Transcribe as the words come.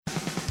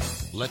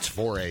Let's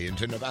foray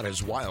into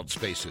Nevada's wild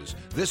spaces.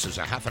 This is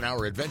a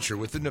half-an-hour adventure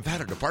with the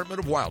Nevada Department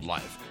of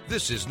Wildlife.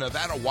 This is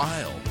Nevada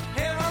Wild.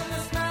 Here on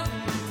this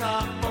mountain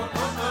top,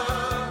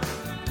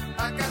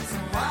 I got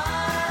some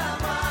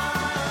wild,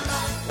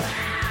 wild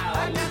life.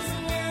 I got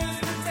some news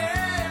to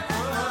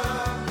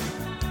tell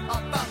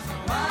about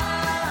some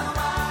wild,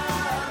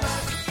 wild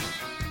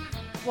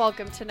life.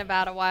 Welcome to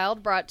Nevada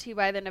Wild, brought to you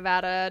by the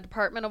Nevada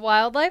Department of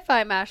Wildlife.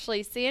 I'm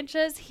Ashley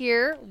Sanchez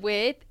here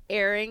with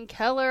Aaron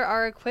Keller,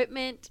 our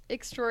equipment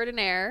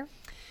extraordinaire.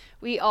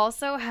 We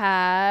also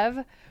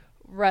have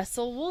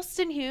Russell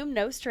Wolstenhume,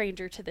 no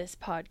stranger to this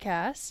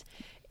podcast,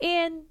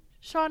 and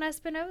Sean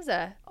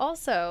Espinoza,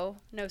 also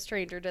no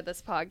stranger to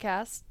this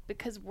podcast,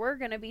 because we're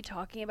going to be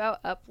talking about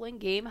upland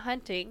game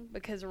hunting,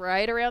 because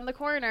right around the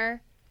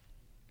corner,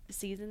 the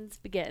seasons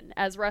begin.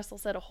 As Russell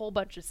said, a whole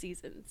bunch of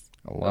seasons.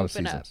 A lot of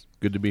seasons.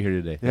 Good to be here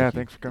today. Yeah,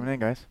 thanks for coming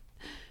in, guys.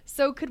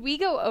 So could we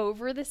go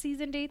over the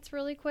season dates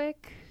really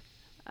quick?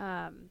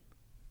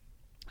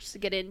 Just to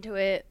get into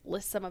it,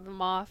 list some of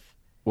them off.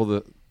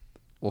 Well,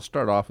 we'll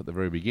start off at the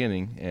very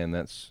beginning, and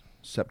that's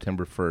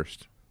September 1st.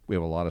 We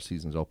have a lot of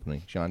seasons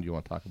opening. Sean, do you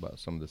want to talk about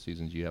some of the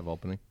seasons you have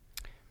opening?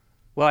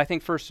 Well, I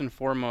think first and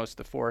foremost,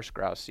 the forest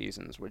grouse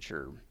seasons, which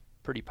are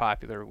pretty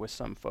popular with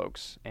some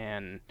folks,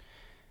 and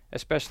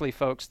especially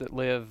folks that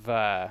live,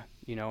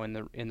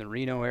 in the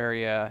Reno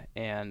area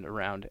and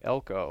around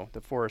Elko.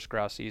 The forest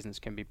grouse seasons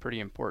can be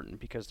pretty important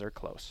because they're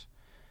close.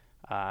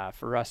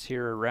 For us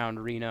here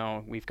around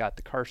Reno, we've got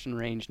the Carson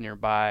Range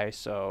nearby,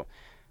 so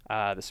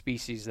the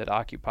species that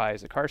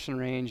occupies the Carson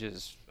Range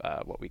is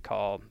what we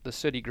call the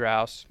sooty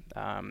grouse,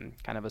 kind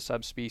of a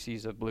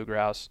subspecies of blue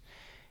grouse.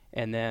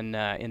 And then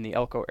in the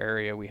Elko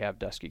area, we have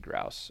dusky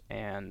grouse.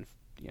 And,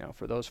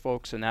 for those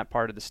folks in that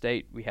part of the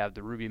state, we have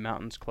the Ruby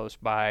Mountains close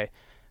by,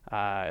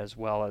 as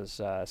well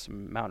as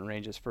some mountain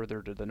ranges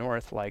further to the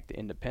north, like the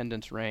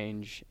Independence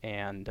Range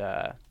and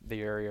the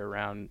area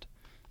around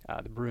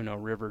the Bruno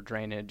River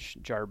drainage,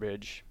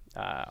 Jarbidge,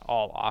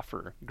 all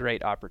offer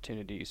great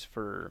opportunities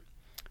for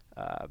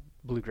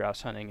blue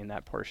grouse hunting in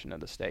that portion of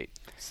the state.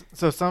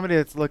 So somebody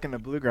that's looking to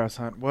bluegrass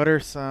hunt, what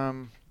are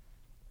some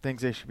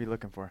things they should be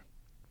looking for?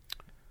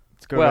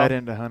 Let's go right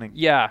into hunting.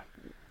 Yeah,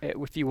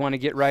 if you want to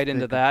get right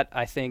into that,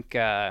 I think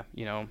the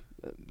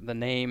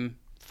name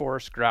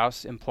forest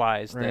grouse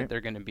implies that they're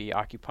going to be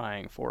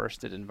occupying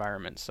forested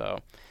environments. So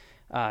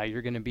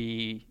you're going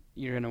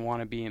to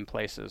want to be in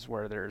places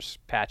where there's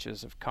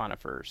patches of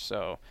conifers.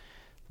 So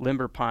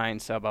limber pine,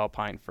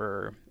 subalpine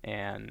fir,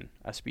 and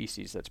a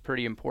species that's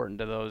pretty important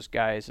to those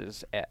guys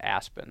is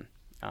aspen.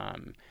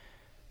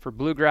 For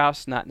blue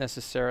grouse, not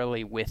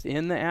necessarily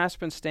within the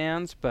aspen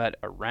stands, but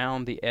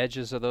around the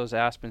edges of those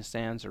aspen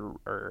stands,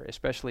 or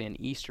especially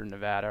in eastern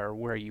Nevada, are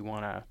where you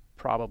want to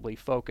probably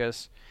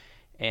focus.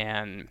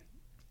 And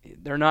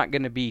they're not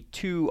going to be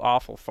too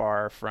awful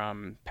far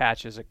from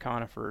patches of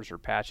conifers or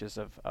patches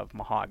of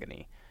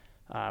mahogany.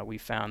 We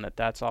found that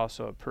that's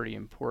also a pretty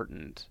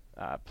important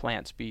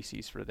plant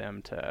species for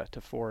them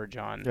to forage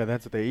on. Yeah,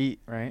 that's what they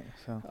eat, right?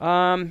 So.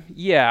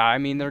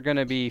 They're going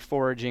to be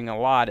foraging a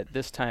lot at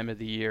this time of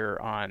the year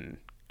on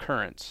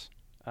currants.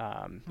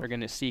 They're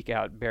going to seek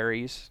out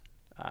berries,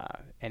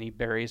 any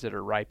berries that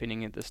are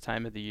ripening at this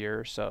time of the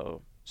year.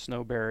 So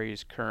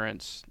snowberries,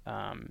 currants,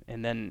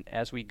 and then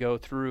as we go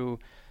through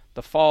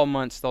the fall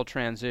months, they'll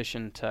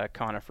transition to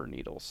conifer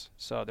needles.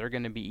 So they're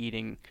going to be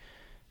eating,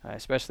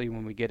 especially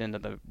when we get into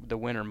the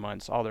winter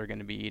months, all they're going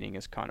to be eating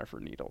is conifer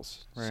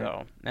needles. Right.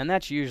 So, and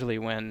that's usually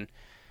when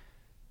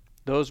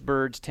those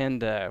birds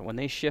tend to, when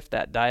they shift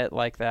that diet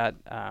like that,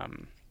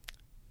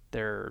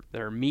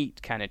 their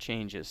meat kind of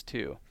changes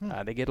too.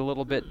 They get a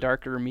little bit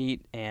darker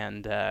meat,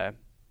 and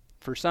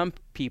for some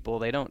people,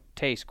 they don't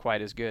taste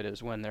quite as good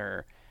as when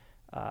they're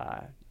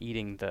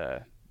eating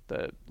the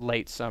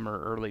late summer,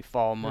 early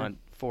fall month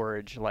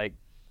forage like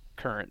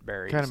currant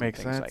berries. Kind of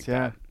makes sense, like yeah.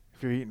 that.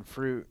 If you're eating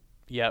fruit.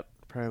 Yep.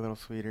 Probably a little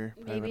sweeter.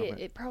 Maybe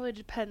it probably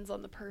depends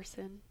on the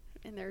person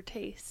and their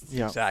tastes.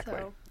 Yeah.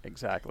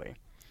 Exactly.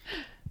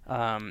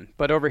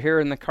 But over here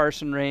in the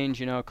Carson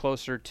Range,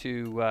 closer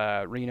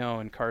to Reno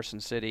and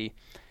Carson City,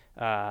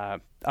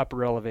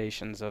 upper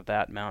elevations of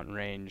that mountain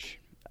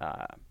range,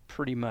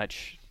 pretty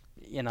much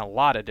in a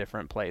lot of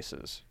different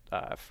places,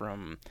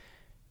 from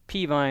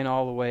Peavine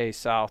all the way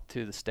south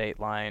to the state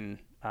line,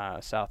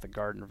 south of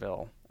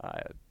Gardnerville,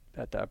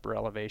 at the upper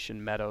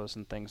elevation meadows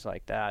and things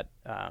like that.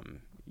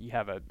 You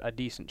have a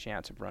decent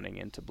chance of running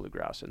into blue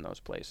grouse in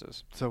those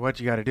places. So what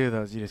you got to do,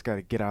 though, is you just got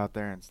to get out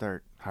there and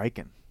start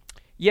hiking.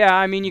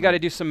 Yeah, you got to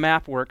do some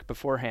map work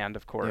beforehand,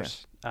 of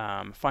course.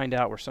 Yeah. Find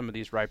out where some of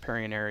these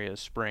riparian areas,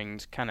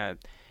 springs,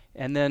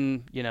 and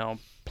then,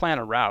 plan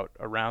a route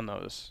around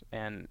those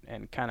and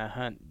kind of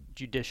hunt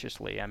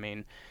judiciously.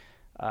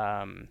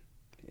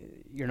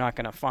 You're not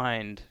going to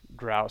find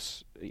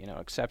grouse,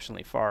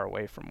 exceptionally far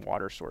away from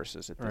water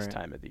sources at this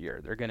time of the year.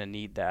 They're going to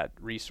need that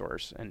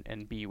resource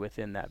and be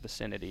within that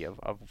vicinity of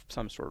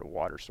some sort of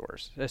water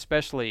source,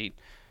 especially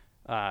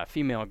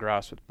female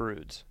grouse with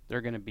broods.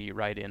 They're going to be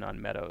right in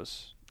on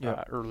meadows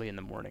early in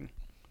the morning.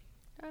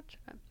 Gotcha.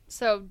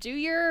 So do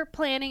your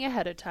planning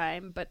ahead of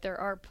time, but there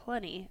are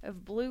plenty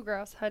of blue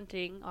grouse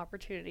hunting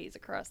opportunities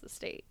across the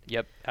state.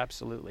 Yep,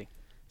 absolutely.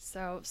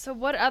 So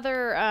what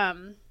other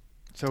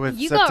So with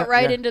you got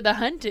right yeah. into the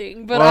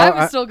hunting, but Well, I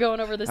was I- still going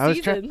over the I was,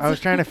 seasons. I was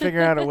trying to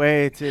figure out a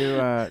way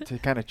to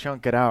kind of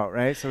chunk it out,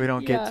 right? So we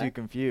don't Yeah. get too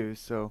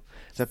confused. So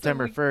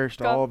September we 1st,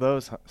 got- all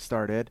those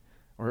started,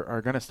 or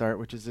are going to start,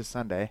 which is this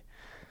Sunday.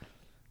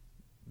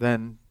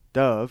 Then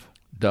dove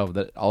Dove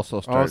that also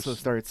starts also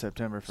starts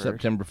September 1st.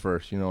 September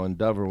 1st. And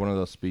dove are one of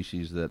those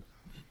species that,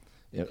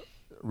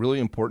 really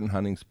important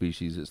hunting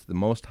species. It's the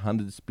most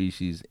hunted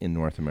species in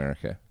North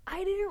America.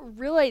 I didn't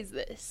realize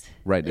this.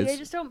 Right. Like, I It's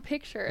just don't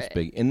picture It's it.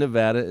 big. In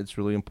Nevada, it's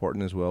really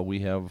important as well. We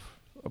have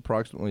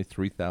approximately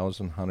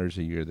 3,000 hunters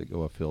a year that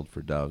go afield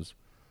for doves.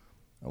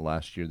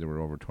 Last year, there were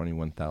over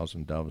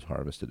 21,000 doves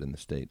harvested in the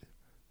state.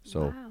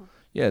 So, Wow.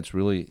 yeah, it's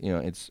really,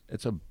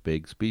 it's a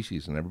big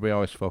species, and everybody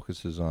always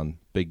focuses on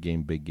big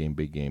game, big game,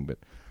 big game. But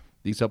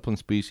these upland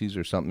species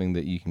are something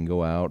that you can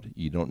go out.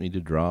 You don't need to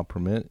draw a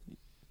permit.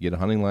 Get a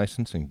hunting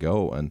license and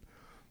go. And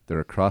they're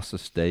across the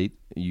state.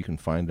 You can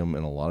find them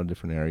in a lot of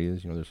different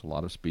areas. There's a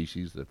lot of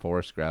species. The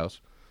forest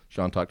grouse.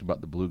 Sean talked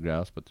about the blue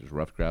grouse, but there's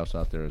rough grouse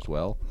out there as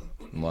well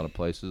in a lot of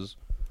places.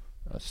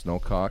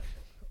 Snowcock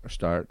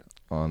start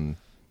on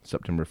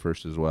September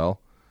 1st as well.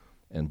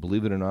 And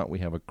believe it or not, we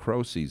have a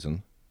crow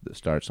season that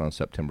starts on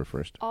September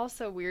 1st.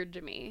 Also weird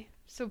to me.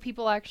 So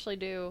people actually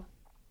do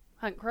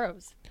hunt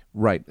crows.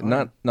 Right.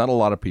 Not a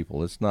lot of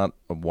people. It's not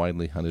a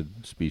widely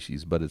hunted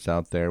species, but it's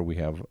out there. We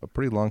have a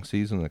pretty long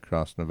season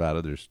across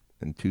Nevada. There's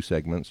in 2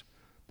 segments.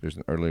 There's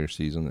an earlier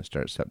season that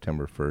starts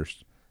September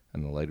 1st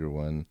and a later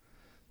one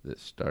that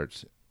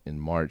starts in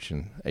March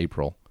and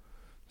April.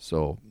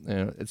 So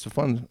it's a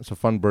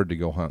fun bird to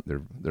go hunt.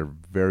 They're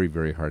very,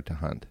 very hard to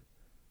hunt.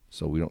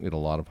 So we don't get a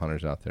lot of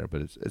hunters out there,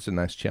 but it's a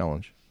nice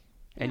challenge.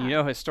 And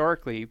Yeah.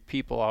 historically,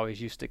 people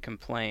always used to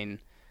complain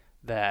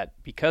that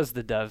because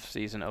the dove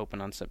season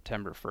opened on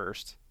September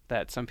 1st,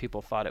 that some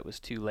people thought it was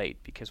too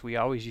late because we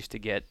always used to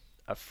get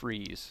a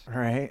freeze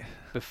Right.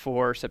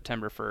 before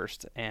September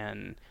 1st,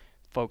 and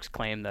folks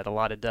claim that a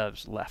lot of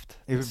doves left.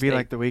 It would be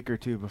like the week or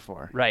two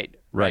before. Right.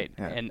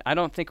 Yeah. And I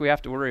don't think we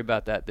have to worry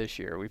about that this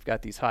year. We've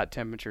got these hot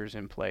temperatures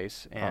in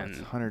place, Oh, and it's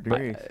 100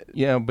 degrees.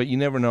 Yeah, but you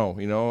never know.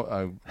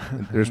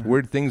 There's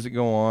weird things that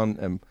go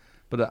on,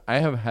 but I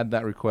have had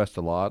that request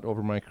a lot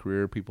over my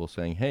career. People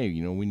saying, "Hey,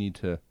 we need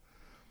to.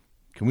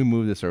 Can we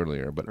move this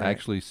earlier?" But Right.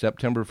 actually,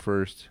 September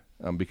 1st,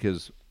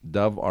 because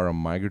dove are a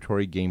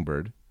migratory game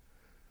bird.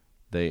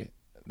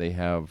 They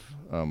have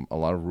a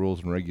lot of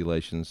rules and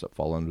regulations that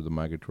fall under the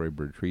Migratory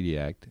Bird Treaty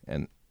Act,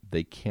 and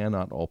they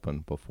cannot open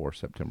before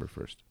September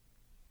 1st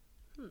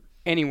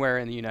anywhere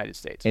in the United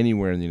States.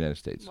 anywhere in the United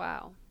States.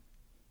 Wow.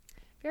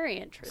 Very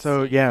interesting.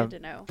 So yeah, Good to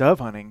know. dove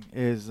hunting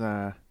is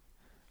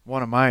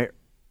one of my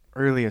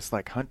earliest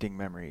hunting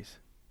memories.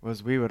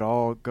 Was we would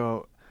all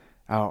go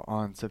out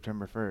on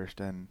September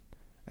 1st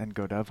and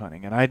go dove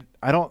hunting, and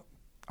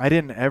I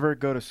didn't ever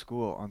go to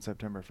school on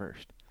September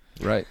 1st.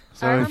 Right.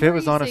 So I if remember it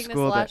was you on a saying this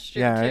school day, last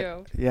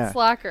year too. yeah,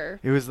 Slacker.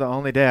 it was the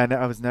only day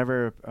I was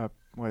never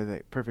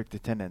perfect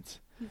attendance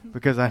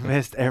because I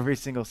missed every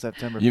single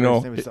September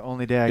 1st. It was the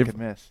only day I could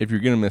miss. If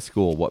you're going to miss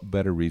school, what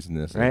better reason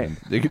is there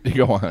Right. than to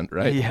go hunt,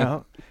 right?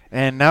 Yeah,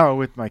 and now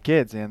with my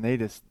kids, and they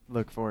just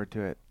look forward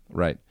to it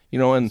Right.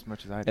 And as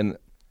much as I do.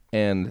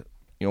 and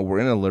we're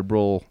in a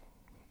liberal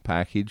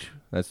package.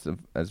 That's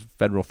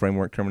federal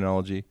framework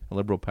terminology. A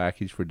liberal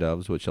package for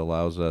doves, which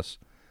allows us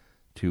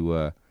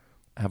to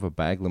have a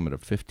bag limit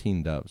of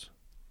 15 doves.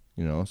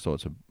 So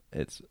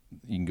it's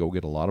you can go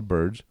get a lot of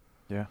birds.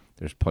 Yeah.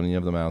 There's plenty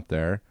of them out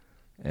there,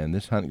 and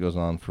this hunt goes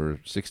on for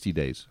 60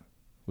 days,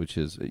 which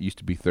it used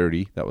to be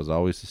 30. That was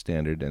always the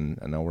standard, and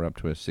now we're up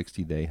to a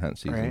 60-day hunt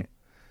season, Right.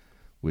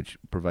 which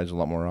provides a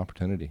lot more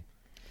opportunity.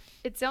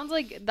 It sounds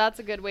like that's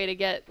a good way to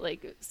get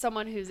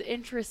someone who's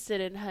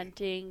interested in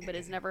hunting but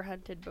has never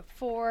hunted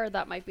before.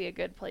 That might be a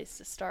good place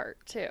to start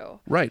too.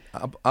 Right.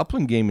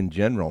 Upland game in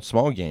general,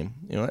 small game,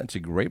 that's a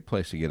great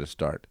place to get a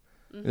start.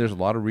 Mm-hmm. There's a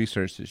lot of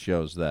research that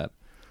shows that,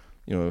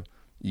 you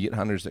get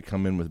hunters that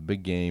come in with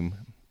big game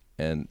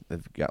and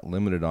they've got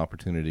limited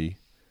opportunity,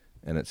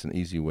 and it's an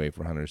easy way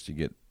for hunters to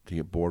get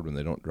bored when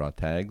they don't draw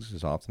tags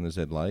as often as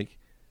they'd like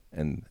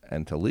and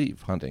to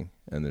leave hunting.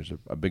 And there's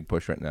a big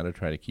push right now to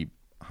try to keep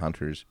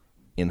hunters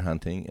in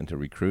hunting and to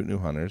recruit new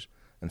hunters.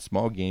 And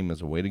small game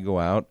is a way to go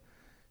out,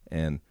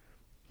 and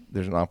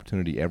there's an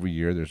opportunity every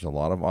year. There's a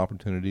lot of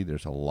opportunity.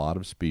 There's a lot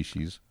of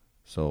species.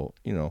 So,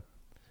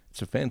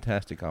 it's a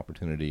fantastic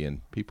opportunity,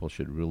 and people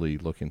should really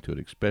look into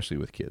it, especially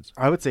with kids.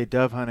 I would say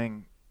dove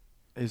hunting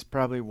is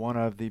probably one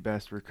of the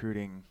best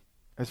recruiting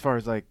as far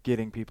as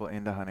getting people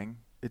into hunting.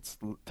 It's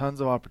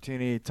tons of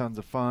opportunity, tons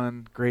of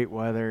fun, great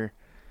weather,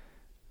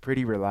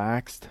 pretty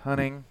relaxed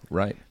hunting,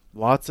 Right.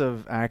 lots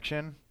of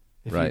action.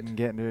 If Right. you can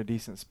get into a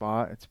decent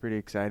spot, it's pretty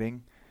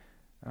exciting.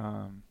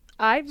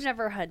 I've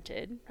never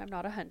hunted. I'm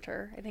not a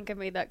hunter. I think I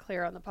made that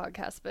clear on the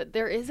podcast, but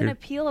there is an Here-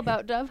 appeal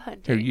about dove Here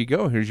hunting. you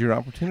go. Here's your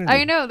opportunity.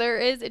 I know there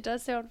is. It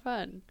does sound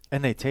fun.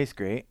 And they taste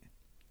great.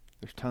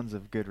 There's tons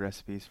of good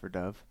recipes for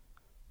dove.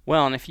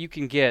 Well, and if you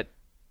can get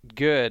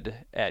good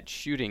at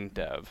shooting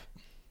dove,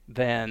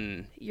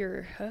 then,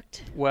 You're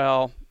hooked.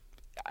 well,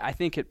 I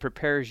think it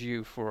prepares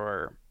you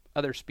for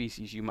other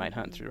species you might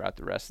hunt throughout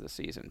the rest of the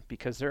season,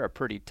 because they're a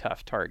pretty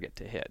tough target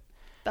to hit.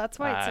 That's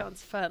why it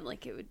sounds fun.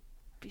 Like it would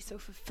be so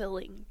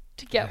fulfilling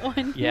to get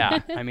one. Yeah,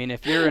 I mean,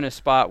 if you're in a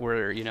spot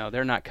where,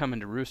 they're not coming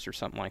to roost or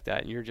something like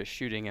that, and you're just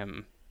shooting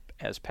them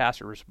as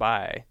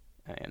passers-by,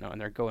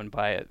 and they're going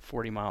by at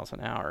 40 miles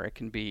an hour, it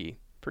can be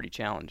pretty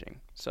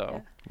challenging.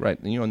 So, Right,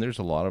 and there's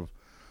a lot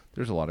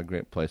of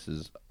great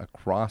places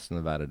across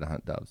Nevada to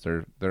hunt doves.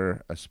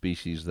 They're a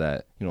species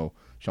that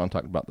Sean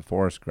talked about the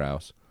forest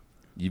grouse.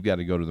 You've got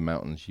to go to the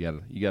mountains.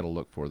 You got to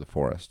look for the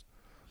forest.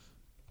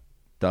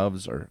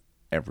 Doves are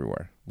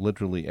everywhere,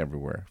 literally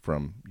everywhere,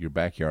 from your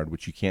backyard,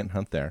 which you can't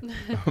hunt there,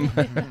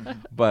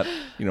 but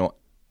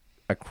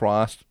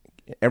across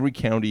every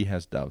county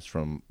has doves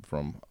from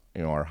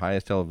our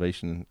highest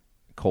elevation,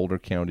 colder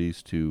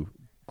counties, to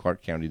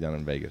Clark County down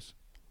in Vegas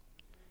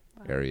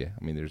area.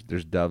 I mean,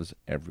 there's doves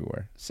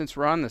everywhere. since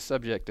we're on the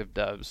subject of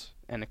doves,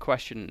 and a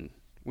question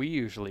we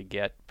usually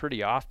get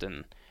pretty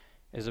often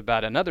is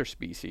about another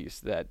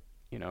species that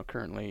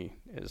currently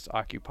is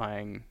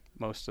occupying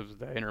most of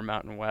the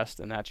Intermountain West,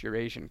 and that's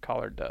Eurasian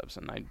collared doves.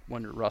 And I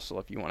wonder, Russell,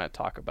 if you want to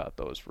talk about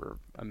those for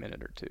a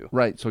minute or two.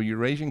 Right. So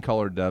Eurasian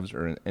collared doves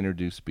are an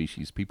introduced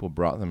species. People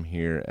brought them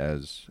here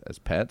as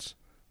pets.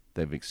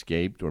 They've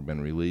escaped or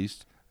been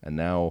released, and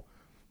now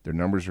their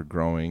numbers are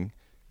growing.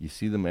 You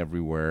see them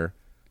everywhere.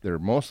 They're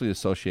mostly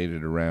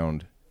associated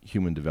around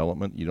human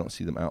development. You don't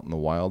see them out in the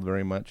wild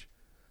very much,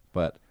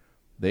 but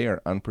they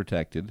are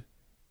unprotected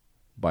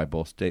by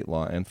both state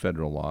law and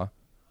federal law.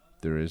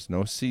 There is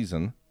no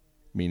season,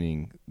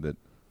 meaning that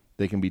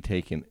they can be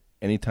taken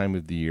any time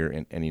of the year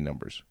in any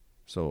numbers.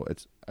 So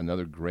it's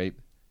another great,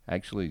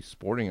 actually,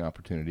 sporting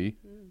opportunity.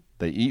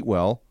 They eat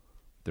well.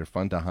 They're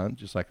fun to hunt,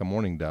 just like a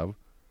mourning dove.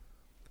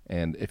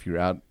 And if you're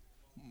out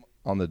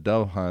on the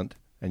dove hunt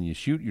and you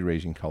shoot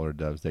Eurasian collared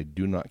doves, they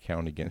do not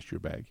count against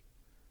your bag.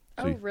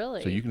 Oh,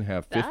 really? So you can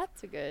have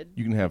That's a good.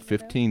 you can have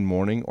 15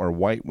 mourning or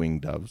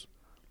white-winged doves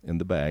in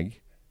the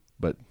bag,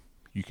 but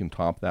you can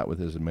top that with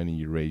as many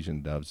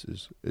Eurasian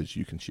doves as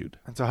you can shoot.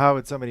 And so how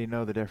would somebody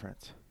know the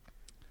difference?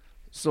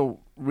 So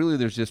really,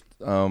 there's just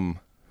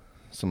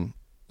some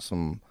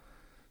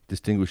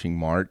distinguishing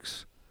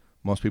marks.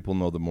 Most people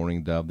know the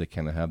mourning dove. They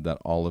kind of have that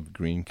olive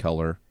green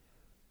color.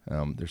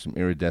 There's some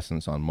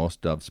iridescence on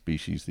most dove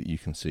species that you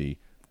can see.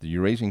 The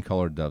Eurasian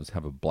colored doves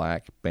have a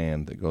black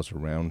band that goes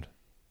around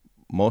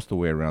most of the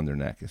way around their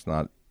neck. It's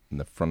not in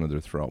the front of their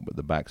throat, but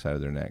the back side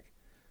of their neck.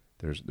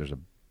 There's a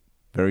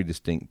very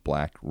distinct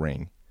black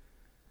ring,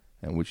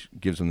 and which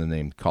gives them the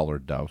name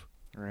collared dove.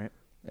 Right.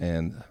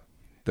 And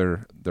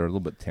they're a little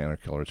bit tanner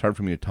color. It's hard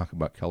for me to talk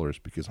about colors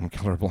because I'm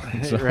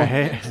colorblind. So,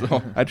 Right.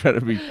 so I try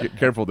to be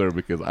careful there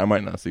because I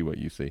might not see what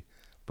you see.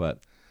 But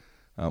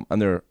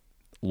and they're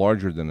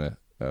larger than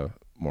a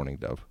mourning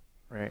dove.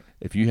 Right.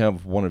 If you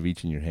have one of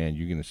each in your hand,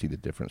 you're going to see the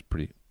difference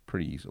pretty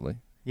easily.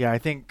 Yeah, I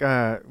think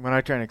when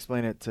I try and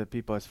explain it to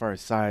people as far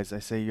as size, I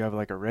say you have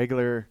like a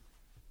regular,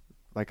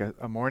 like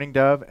a mourning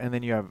dove, and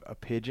then you have a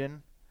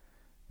pigeon,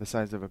 the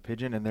size of a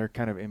pigeon, and they're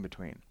kind of in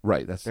between.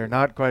 Right. They're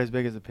not quite as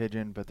big as a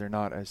pigeon, but they're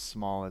not as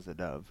small as a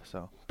dove.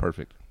 So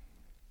perfect.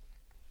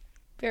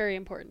 Very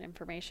important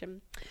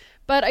information.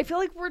 But I feel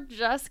like we're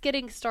just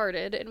getting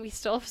started and we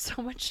still have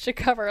so much to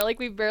cover. Like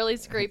we've barely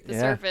scraped the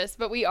surface,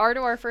 but we are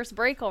to our first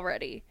break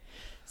already.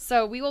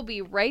 So we will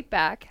be right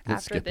back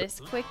after this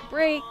quick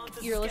break.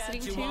 You're listening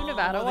to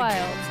Nevada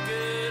Wild.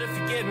 Good if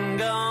you're getting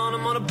gone.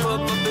 I'm gonna put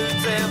my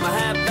boots and my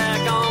hat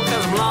back on,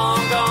 'cause I'm long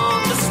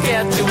gone just to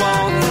get you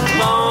on.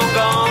 Long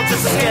gone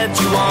just to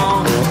get you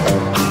on.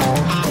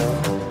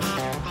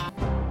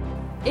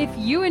 If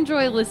you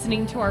enjoy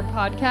listening to our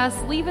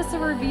podcast, leave us a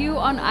review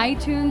on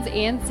iTunes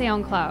and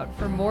SoundCloud.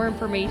 For more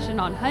information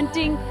on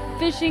hunting,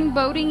 fishing,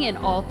 boating, and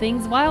all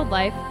things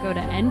wildlife, go to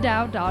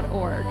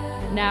ndow.org.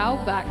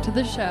 Now, back to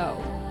the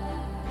show.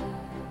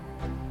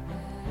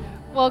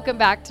 Welcome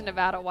back to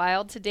Nevada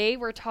Wild. Today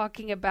we're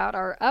talking about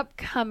our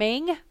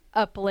upcoming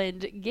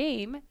upland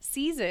game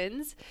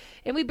seasons,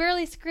 and we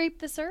barely scraped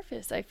the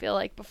surface, I feel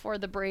like, before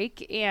the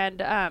break.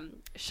 And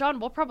Sean,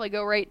 we'll probably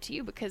go right to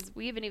you because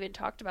we haven't even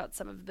talked about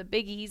some of the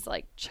biggies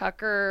like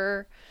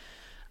chukar,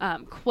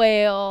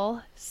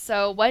 quail.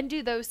 So when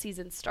do those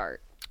seasons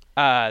start?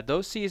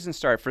 Those seasons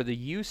start, for the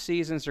youth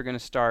seasons, are going to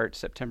start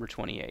September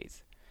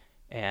 28th.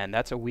 And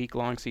that's a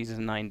week-long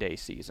season, 9-day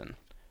season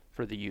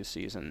for the youth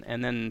season.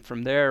 And then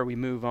from there, we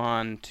move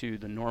on to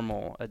the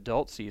normal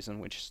adult season,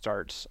 which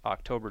starts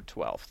October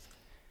 12th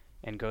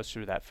and goes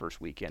through that first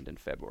weekend in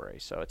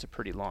February. So it's a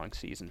pretty long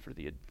season for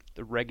the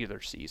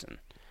regular season.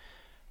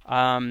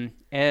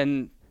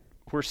 And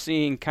we're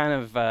seeing kind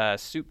of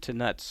soup to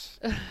nuts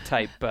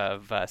type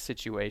of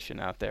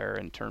situation out there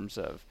in terms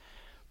of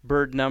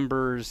bird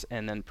numbers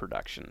and then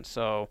production.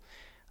 So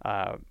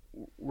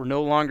we're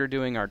no longer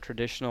doing our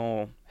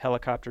traditional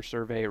helicopter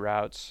survey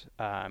routes,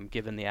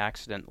 given the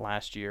accident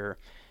last year.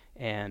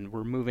 and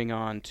we're moving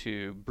on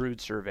to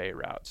brood survey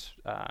routes,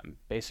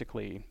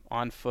 basically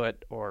on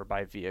foot or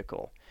by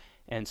vehicle.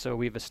 And so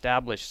we've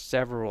established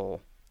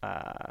several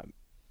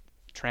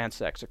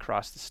transects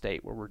across the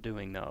state where we're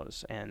doing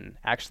those, and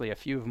actually a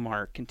few of them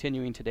are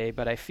continuing today,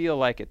 but I feel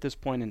like at this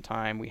point in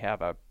time we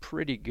have a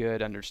pretty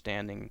good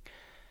understanding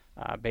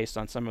based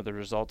on some of the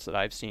results that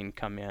I've seen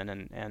come in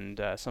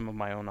and some of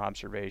my own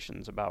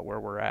observations about where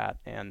we're at.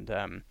 And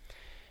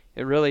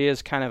it really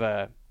is kind of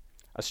a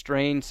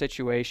strained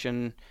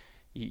situation.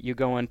 You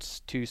go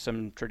into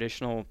some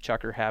traditional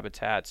chukar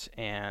habitats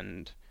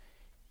and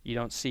you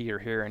don't see or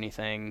hear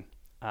anything,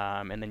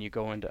 and then you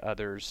go into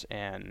others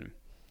and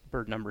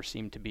bird numbers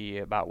seem to be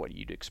about what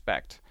you'd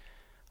expect.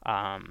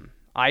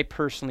 I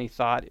personally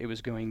thought it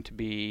was going to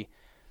be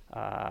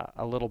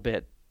a little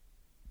bit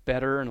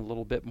better and a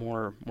little bit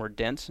more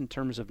dense in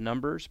terms of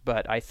numbers,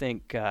 but I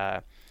think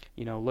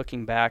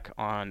looking back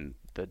on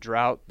the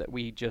drought that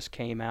we just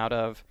came out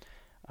of,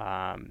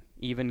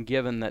 even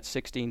given that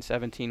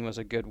 16-17 was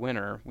a good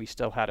winter, we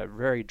still had a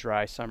very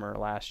dry summer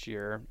last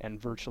year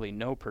and virtually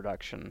no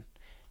production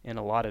in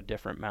a lot of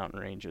different mountain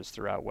ranges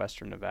throughout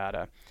western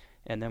Nevada.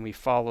 And then we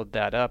followed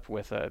that up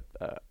with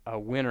a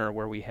winter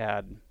where we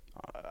had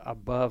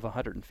above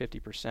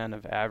 150%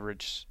 of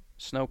average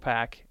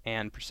snowpack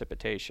and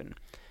precipitation.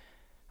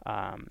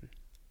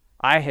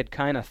 I had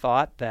kind of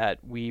thought that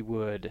we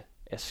would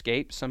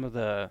escape some of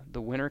the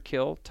winter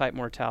kill type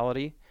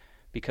mortality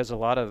because a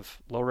lot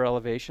of lower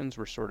elevations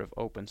were sort of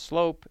open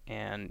slope,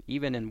 and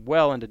even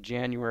into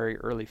January,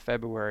 early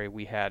February,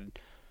 we had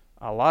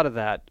a lot of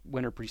that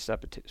winter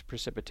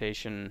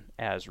precipitation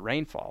as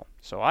rainfall.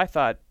 So I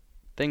thought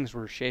things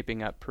were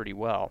shaping up pretty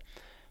well.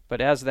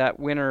 But as that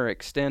winter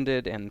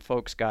extended and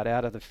folks got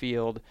out of the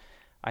field,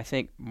 I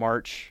think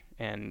March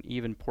and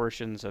even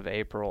portions of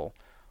April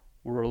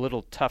were a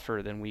little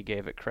tougher than we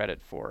gave it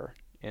credit for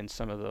in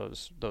some of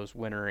those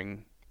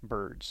wintering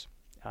birds.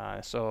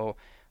 So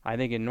I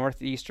think in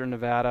northeastern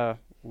Nevada,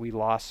 we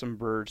lost some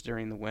birds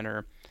during the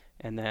winter,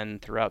 and then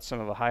throughout some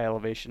of the high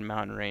elevation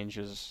mountain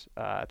ranges,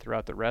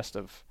 throughout the rest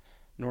of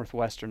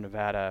northwestern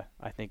Nevada,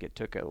 I think it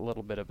took a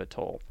little bit of a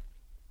toll.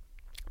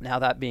 Now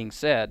that being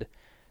said,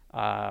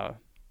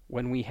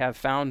 when we have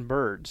found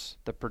birds,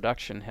 the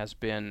production has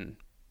been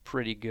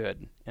pretty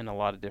good in a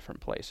lot of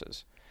different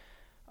places.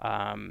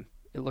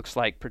 It looks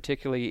like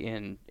particularly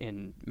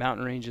in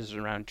mountain ranges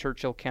around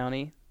Churchill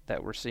County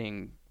that we're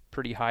seeing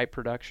pretty high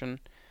production.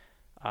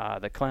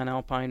 The Clan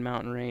Alpine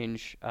mountain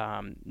range,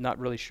 not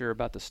really sure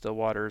about the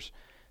Stillwaters.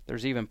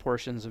 There's even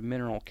portions of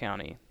Mineral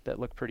County that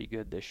look pretty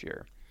good this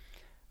year.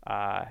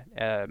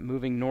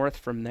 Moving north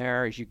from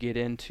there, as you get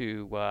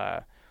into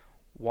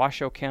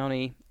Washoe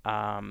County,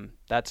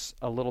 that's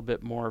a little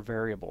bit more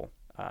variable.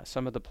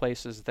 Some of the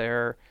places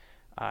there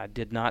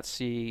did not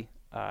see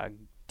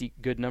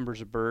good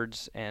numbers of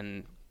birds,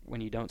 and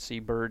when you don't see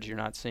birds, you're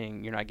not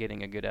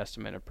getting a good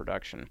estimate of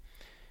production.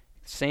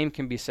 Same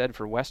can be said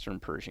for western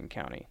Pershing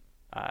County.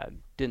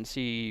 Didn't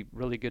see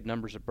really good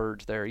numbers of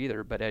birds there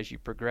either, but as you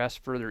progress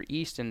further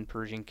east in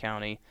Pershing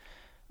County,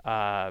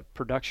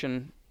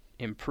 production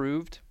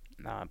improved.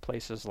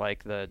 Places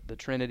like the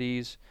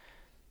Trinities,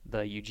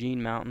 the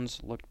Eugene Mountains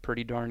looked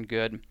pretty darn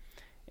good.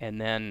 And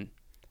then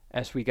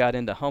as we got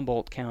into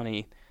Humboldt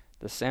County,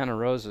 the Santa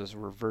Rosas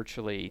were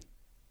virtually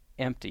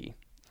empty,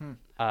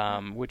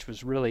 which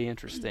was really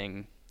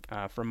interesting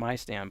from my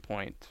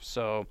standpoint.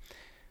 So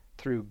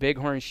through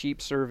bighorn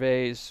sheep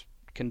surveys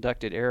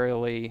conducted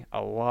aerially,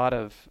 a lot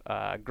of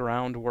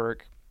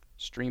groundwork,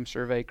 stream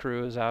survey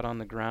crews out on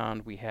the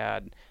ground. We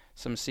had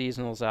some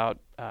seasonals out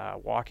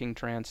walking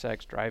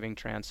transects, driving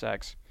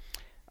transects.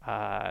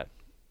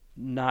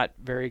 Not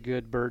very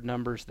good bird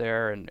numbers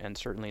there, and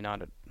certainly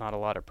not a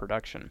lot of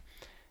production.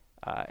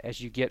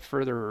 As you get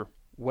further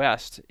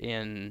west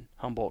in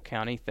Humboldt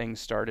County,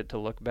 things started to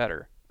look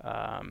better.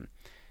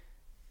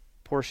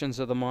 Portions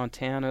of the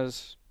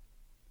Montanas,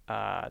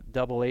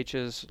 double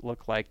H's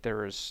look like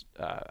there was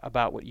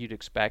about what you'd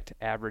expect,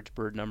 average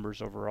bird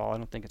numbers overall. I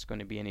don't think it's going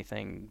to be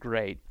anything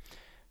great.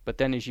 But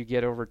then as you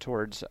get over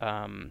towards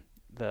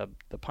the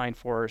pine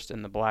forest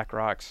and the Black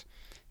Rocks,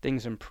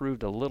 things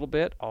improved a little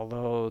bit,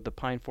 although the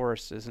pine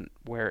forest isn't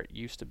where it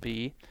used to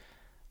be.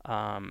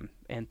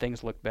 And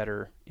things look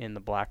better in the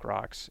Black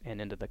Rocks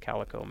and into the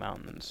Calico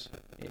Mountains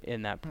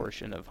in that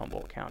portion of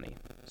Humboldt County.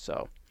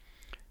 So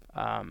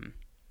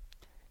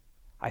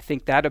I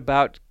think that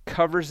about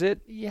covers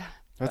it. Yeah.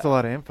 That's a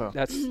lot of info.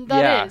 That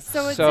yeah. is.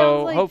 So it So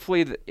sounds like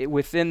hopefully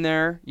within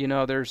there,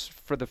 there's,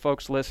 for the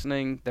folks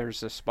listening,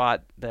 there's a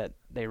spot that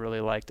they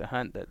really like to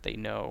hunt that they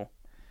know,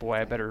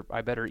 boy,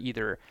 I better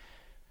either,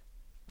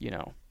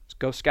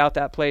 go scout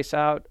that place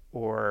out,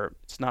 or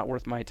it's not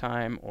worth my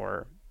time,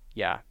 or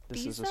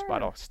this is a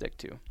spot I'll stick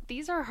to.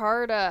 these are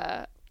hard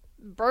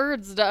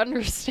birds to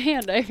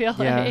understand, I feel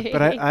Yeah, like.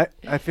 but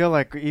I feel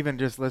like even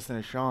just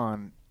listening to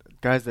Sean,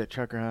 guys that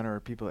chukar hunt or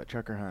people that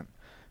chukar hunt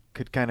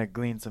could kind of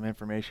glean some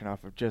information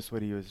off of just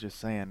what he was just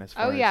saying. As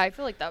far Oh, yeah, as, I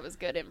feel like that was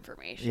good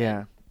information.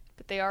 yeah.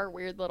 But they are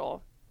weird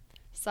little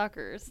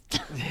suckers.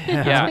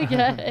 Yeah.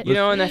 Yeah. You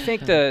know, and I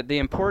think the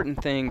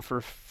important thing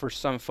for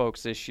some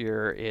folks this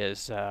year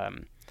is,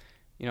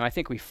 you know, I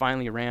think we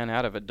finally ran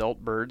out of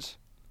adult birds,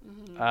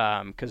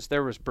 because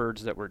there was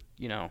birds that were,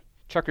 you know,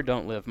 chukar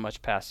don't live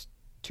much past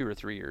 2 or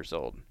 3 years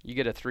old. You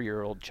get a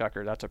 3-year-old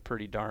chukar, that's a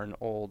pretty darn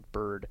old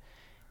bird,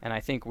 and I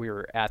think we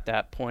were at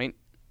that point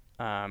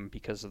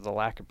because of the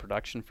lack of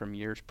production from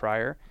years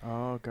prior.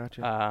 Oh,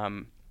 gotcha.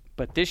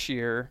 But this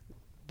year,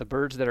 the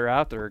birds that are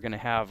out there are going to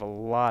have a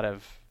lot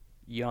of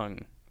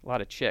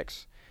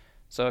chicks.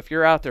 So if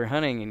you're out there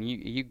hunting and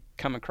you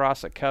come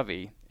across a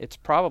covey, it's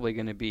probably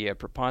going to be a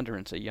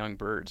preponderance of young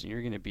birds, and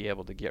you're going to be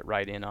able to get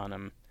right in on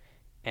them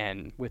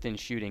and within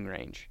shooting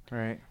range.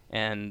 Right.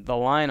 And the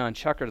line on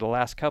chukar the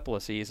last couple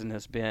of seasons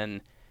has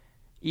been,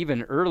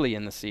 even early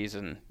in the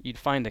season, you'd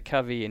find a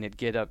covey and it'd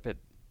get up at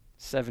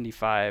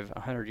 75,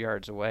 100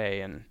 yards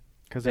away. And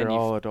Because then they're you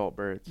all adult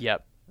birds.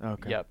 Yep.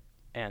 Okay. Yep.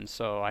 And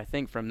so I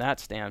think from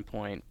that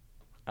standpoint,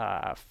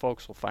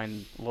 folks will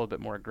find a little bit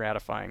more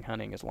gratifying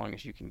hunting as long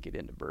as you can get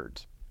into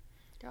birds.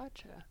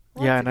 Gotcha.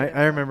 Yeah, and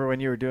I remember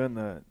when you were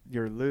doing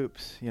your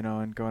loops, you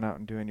know, and going out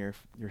and doing your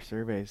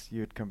surveys,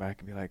 you would come back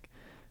and be like,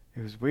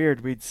 it was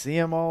weird. We'd see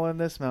them all in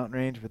this mountain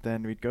range, but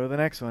then we'd go to the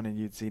next one and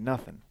you'd see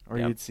nothing, or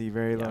Yep. you'd see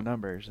very low Yep.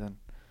 numbers. And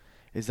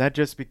is that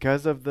just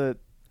because of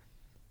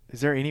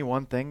is there any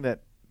one thing that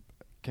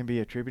can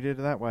be attributed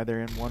to that, why they're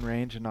in one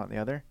range and not the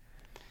other?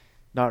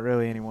 Not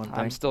really any one thing.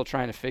 I'm still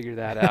trying to figure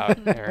that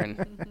out,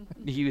 Aaron.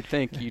 You would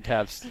think you'd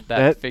have that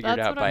That- figured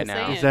That's out what by I'm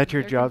now. saying. Is that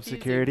your They're job confusing.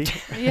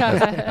 security? Yeah.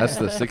 That's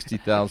the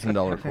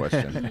 $60,000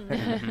 question.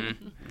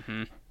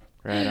 Mhm.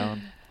 Right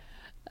on.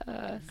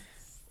 Uh,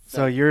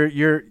 So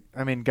you're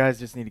I mean, guys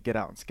just need to get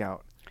out and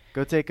scout.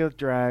 Go take a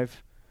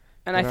drive.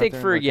 And Get I out think there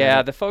and for look at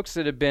it. the folks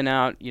that have been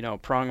out, you know,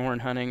 pronghorn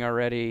hunting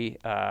already,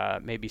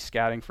 maybe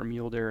scouting for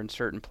mule deer in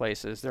certain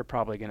places, they're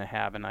probably going to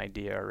have an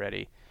idea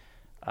already.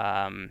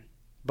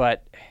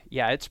 But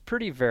yeah, it's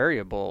pretty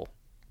variable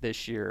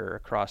this year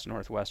across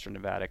northwestern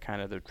Nevada,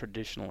 kind of the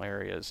traditional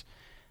areas.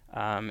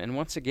 And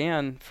once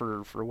again,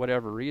 for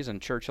whatever reason,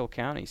 Churchill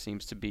County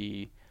seems to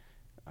be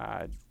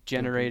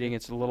generating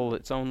its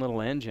own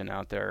little engine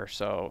out there,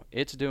 so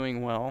it's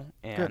doing well.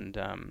 And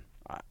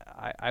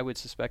I would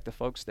suspect the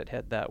folks that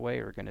head that way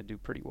are going to do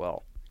pretty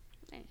well.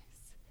 Nice.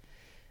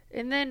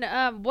 And then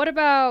what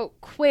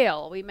about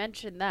quail? We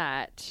mentioned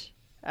that.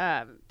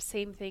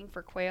 Same thing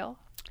for quail?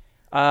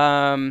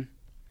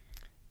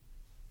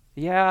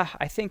 Yeah,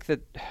 I think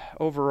that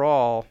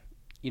overall,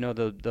 you know,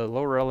 the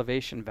lower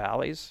elevation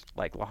valleys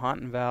like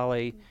Lahontan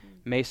Valley,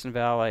 Mason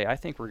Valley, I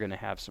think we're going to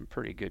have some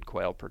pretty good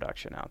quail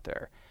production out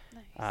there.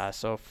 Nice.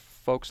 So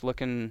folks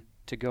looking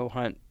to go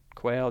hunt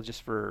quail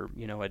just for,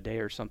 you know, a day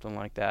or something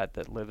like that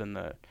live in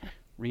the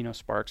Reno,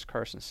 Sparks,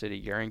 Carson City,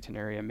 Yarrington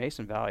area,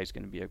 Mason Valley is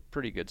going to be a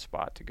pretty good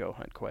spot to go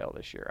hunt quail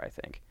this year, I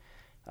think.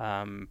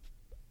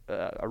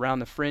 Around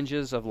the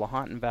fringes of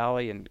Lahontan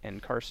Valley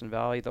and Carson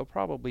Valley, they'll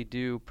probably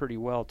do pretty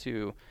well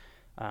too.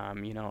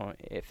 You know,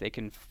 if they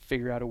can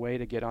figure out a way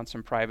to get on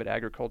some private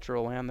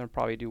agricultural land, they'll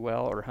probably do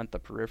well, or hunt the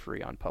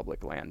periphery on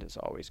public land is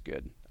always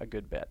a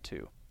good bet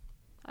too.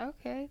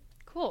 Okay,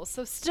 cool.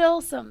 So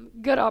still some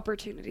good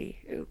opportunity.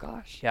 Oh,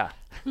 gosh. Yeah.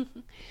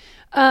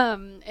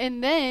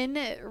 And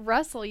then,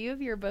 Russell, you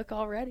have your book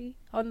already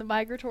on the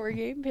migratory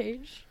game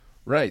page.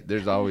 Right.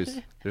 There's always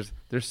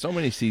there's so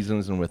many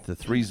seasons, and with the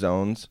 3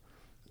 zones,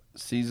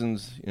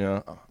 seasons, you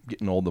know,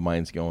 getting old, the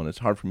mind's going. It's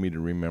hard for me to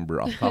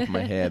remember off the top of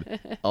my head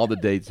all the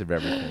dates of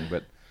everything.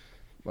 But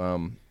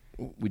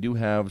we do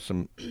have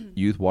some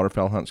youth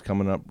waterfowl hunts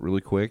coming up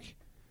really quick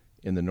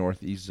in the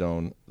northeast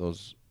zone.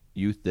 Those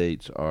youth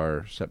dates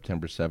are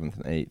September 7th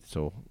and 8th.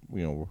 So,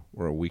 you know,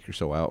 we're a week or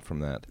so out from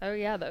that. Oh,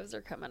 yeah, those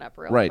are coming up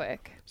real Right.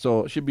 quick.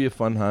 So it should be a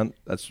fun hunt.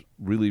 That's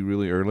really,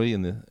 really early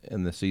in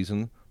the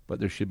season, but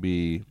there should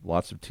be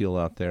lots of teal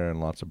out there and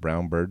lots of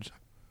brown birds.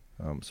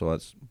 So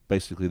that's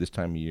basically this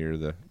time of year.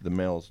 The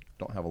males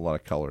don't have a lot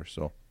of color,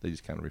 so they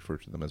just kind of refer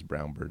to them as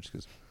brown birds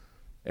because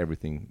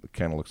everything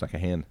kind of looks like a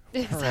hen.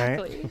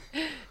 Exactly.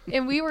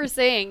 And we were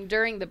saying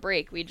during the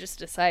break, we just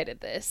decided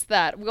this,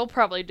 that we'll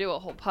probably do a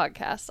whole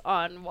podcast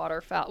on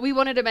waterfowl. We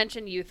wanted to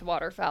mention youth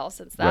waterfowl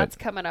since that's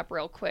coming up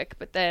real quick,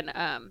 but then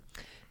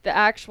the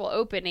actual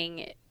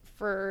opening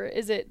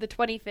is it the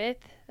 25th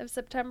of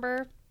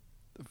September?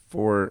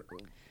 For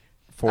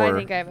I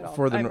think I have it all.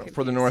 for the I'm for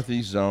the confused.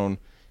 northeast zone,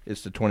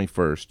 it's the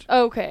 21st.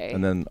 Okay.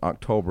 And then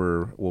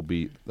October will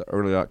be the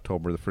early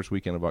October. The first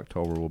weekend of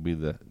October will be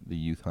the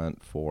youth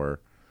hunt for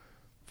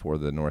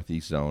the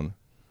northeast zone,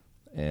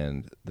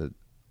 and the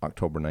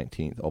October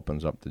 19th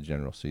opens up the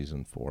general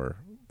season for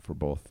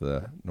both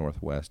the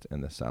northwest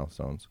and the south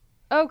zones.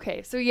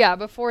 Okay, so yeah,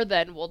 before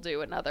then we'll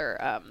do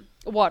another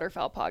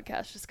waterfowl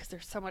podcast just because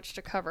there's so much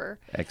to cover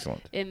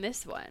Excellent. in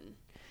this one.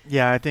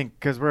 Yeah, I think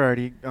because we're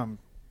already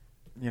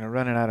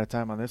running out of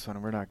time on this one,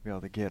 and we're not going to be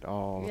able to get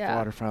all Yeah. the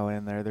waterfowl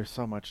in there. There's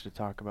so much to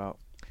talk about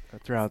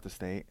throughout the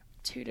state.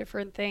 Two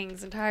different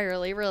things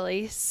entirely,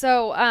 really.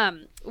 So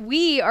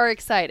we are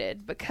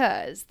excited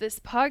because this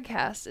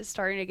podcast is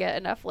starting to get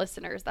enough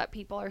listeners that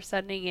people are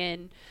sending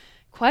in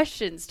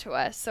questions to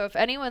us. So if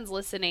anyone's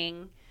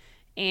listening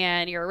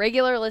and you're a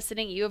regular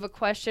listening, you have a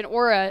question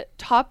or a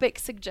topic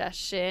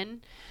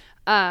suggestion,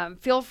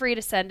 feel free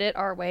to send it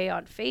our way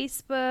on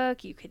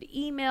Facebook. You could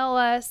email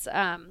us,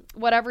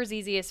 whatever's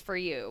easiest for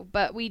you.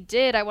 But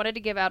I wanted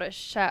to give out a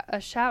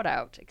shout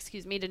out,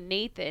 to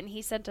Nathan.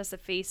 He sent us a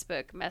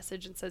Facebook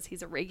message and says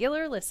he's a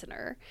regular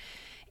listener.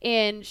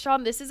 And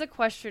Sean, this is a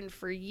question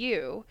for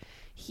you.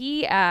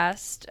 He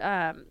asked,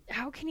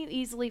 how can you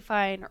easily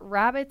find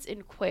rabbits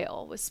and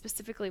quail, was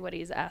specifically what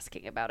he's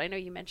asking about. I know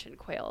you mentioned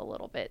quail a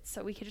little bit,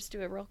 so we could just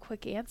do a real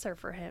quick answer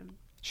for him.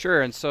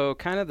 Sure, and so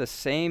kind of the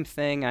same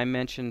thing I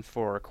mentioned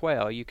for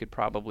quail, you could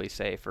probably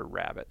say for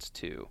rabbits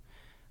too.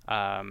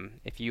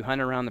 If you hunt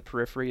around the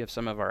periphery of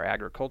some of our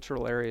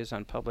agricultural areas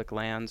on public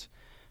lands,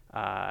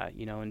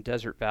 in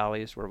desert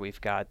valleys where we've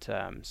got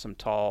some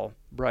tall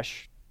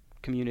brush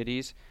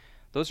communities,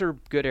 those are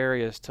good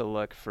areas to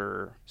look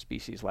for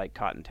species like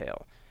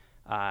cottontail.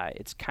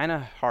 It's kind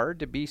of hard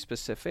to be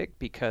specific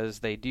because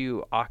they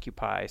do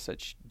occupy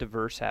such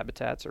diverse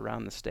habitats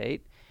around the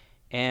state,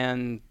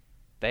 and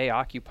they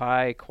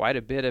occupy quite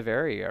a bit of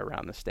area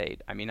around the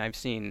state. I mean, I've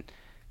seen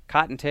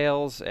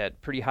cottontails at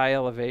pretty high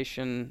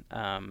elevation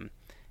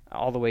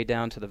all the way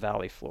down to the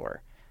valley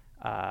floor.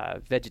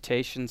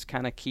 Vegetation's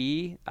kind of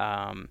key.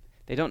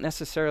 They don't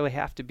necessarily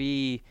have to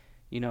be,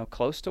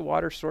 close to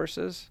water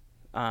sources.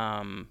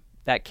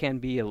 That can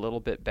be a little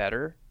bit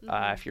better.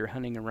 If you're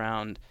hunting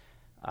around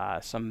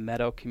some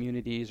meadow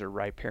communities or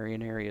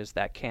riparian areas,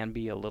 that can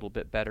be a little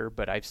bit better,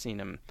 but I've seen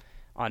them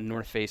on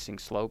north-facing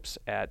slopes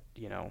at,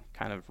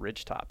 kind of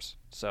ridge tops.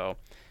 So,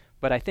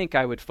 but I think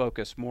I would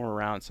focus more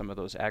around some of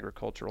those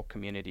agricultural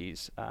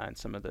communities and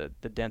some of the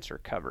denser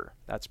cover.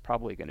 That's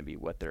probably going to be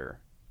what they're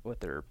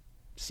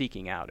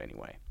seeking out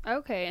anyway.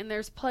 Okay, and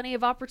there's plenty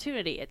of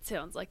opportunity, it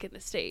sounds like, in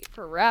the state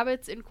for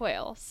rabbits and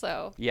quail.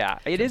 So yeah,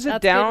 it is a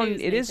that's down. good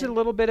news, it is a Nathan.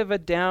 little bit of a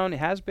down. It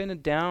has been a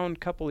down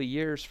couple of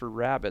years for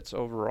rabbits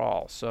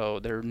overall. So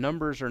their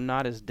numbers are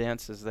not as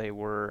dense as they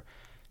were,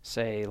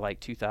 say,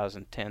 like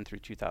 2010 through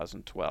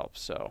 2012.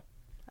 So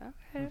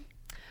okay,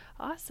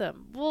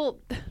 awesome. Well,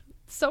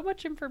 so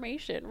much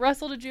information.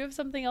 Russell, did you have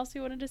something else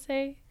you wanted to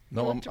say?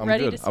 No, You I'm looked good.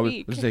 ready I to was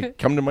speak. just say,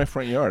 come to my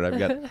front yard. I've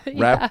got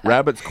Yeah.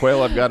 rabbits,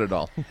 quail. I've got it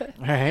all.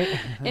 Right.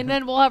 And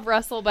then we'll have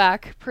Russell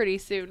back pretty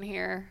soon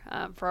here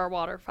for our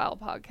waterfowl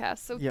podcast.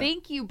 So Yeah.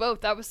 thank you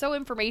both. That was so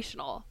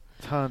informational.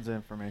 Tons of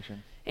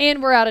information.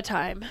 And we're out of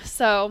time.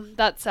 So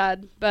that's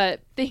sad.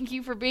 But thank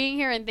you for being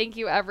here, and thank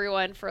you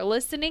everyone for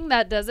listening.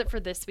 That does it for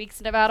this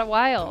week's Nevada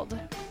Wild.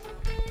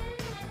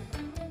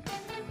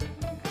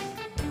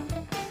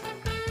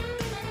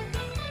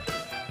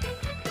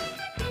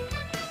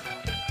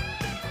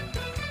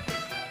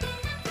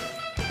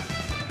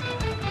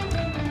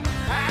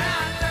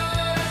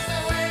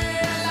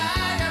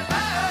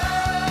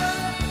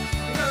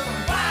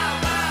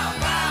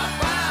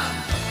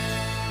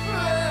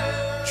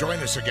 Join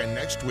us again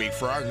next week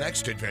for our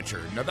next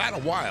adventure, Nevada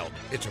Wild.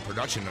 It's a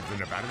production of the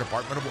Nevada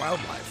Department of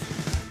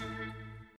Wildlife.